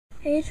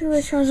Hey to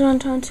which one's on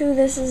time 2.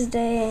 This is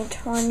day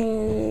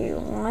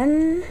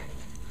 21.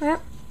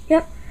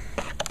 Yep,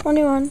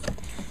 21.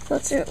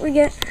 Let's see what we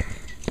get.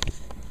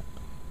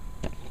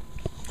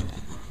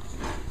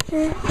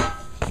 And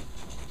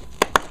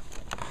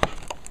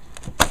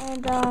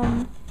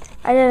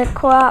I did a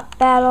co-op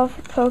battle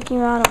for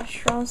Pokemon with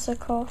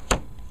Stronsicle.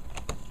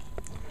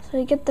 So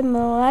you get the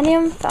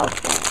Millennium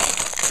Falcon.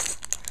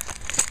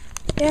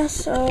 Yeah,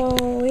 so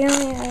we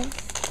only have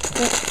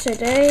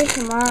today,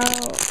 tomorrow,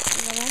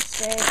 and the next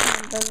day,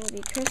 and then will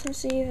be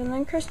Christmas Eve and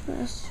then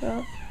Christmas.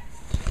 So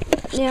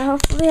yeah,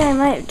 hopefully I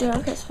might do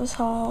a Christmas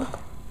haul.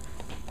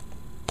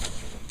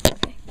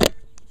 Okay,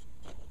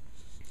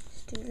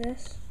 let's do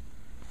this.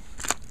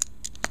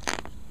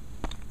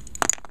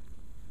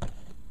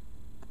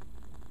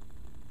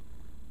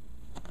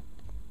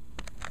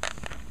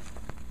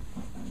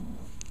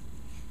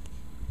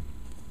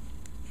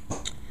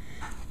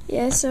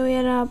 Yeah, so we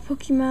had a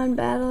Pokemon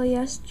battle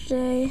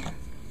yesterday.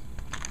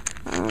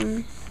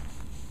 I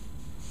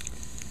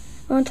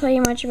won't tell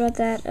you much about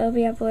that. It'll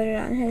be uploaded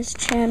on his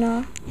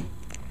channel.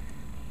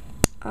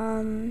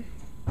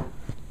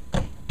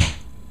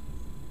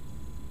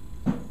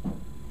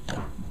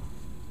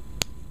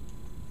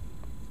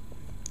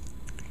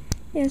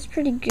 Yeah, it's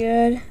pretty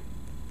good.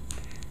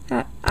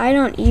 I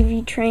don't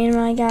EV train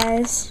my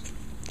guys,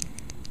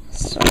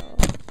 so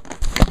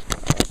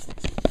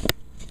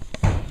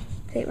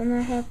wait when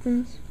that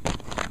happens.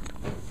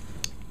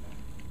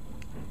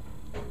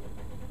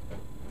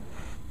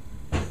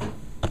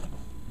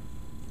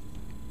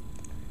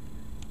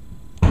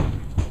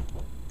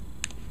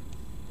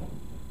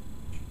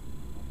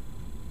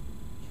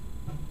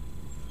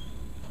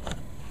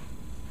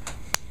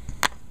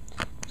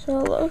 So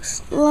it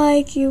looks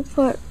like you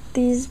put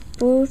these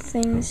blue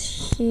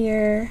things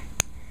here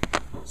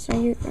so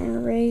you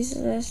can raise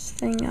this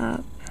thing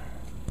up.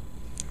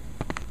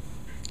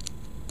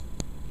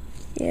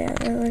 Yeah,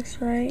 that looks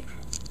right.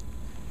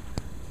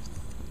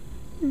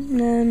 And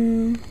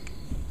then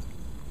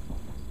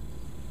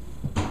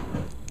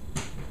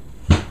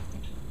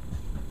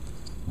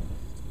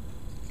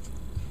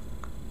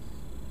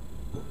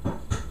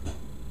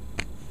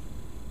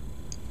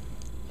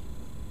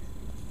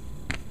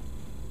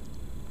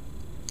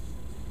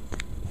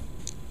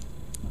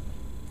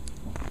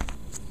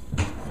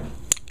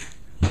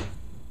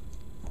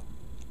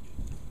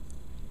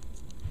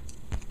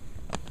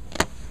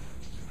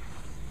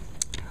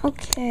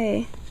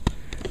okay,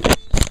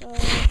 so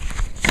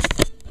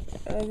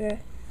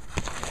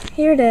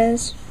here it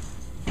is,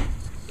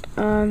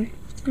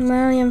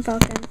 Millennium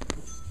Falcon.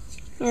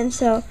 And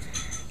so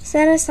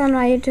status on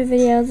my YouTube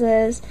videos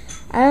is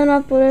I haven't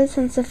uploaded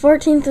since the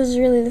 14th was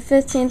really the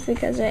 15th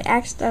because I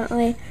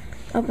accidentally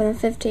opened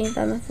the 15th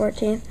on the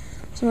 14th.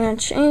 So I'm going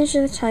to change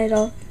the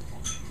title.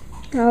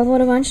 I'll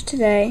upload a bunch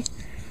today.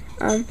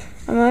 I'm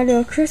going to do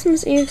a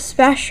Christmas Eve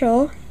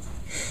special.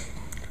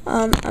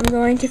 I'm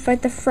going to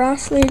fight the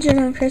Frost Legion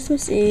on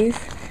Christmas Eve.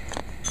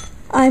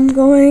 I'm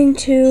going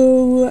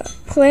to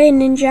play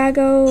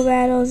Ninjago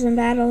battles and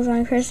battles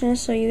on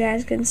Christmas so you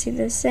guys can see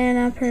the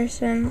Santa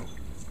person.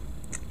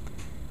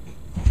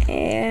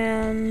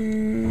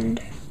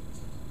 And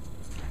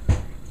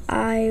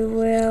I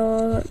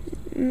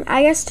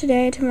guess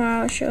today,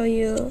 tomorrow, I'll show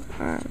you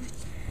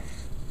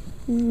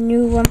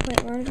new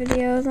 1.1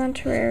 videos on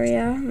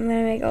Terraria. I'm going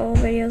to make all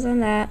videos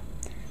on that.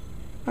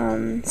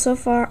 So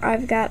far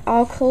I've got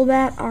all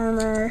Cobalt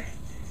armor,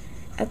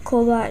 a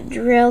Cobalt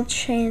drill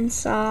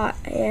chainsaw,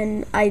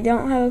 and I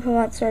don't have a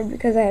Cobalt sword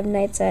because I have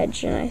Knight's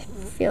Edge and I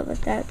feel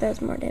that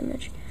does more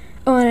damage.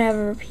 Oh, and I have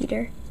a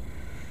repeater.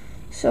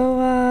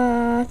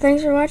 So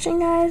thanks for watching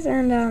guys,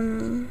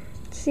 and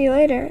see you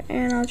later,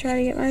 and I'll try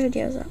to get my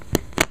videos up.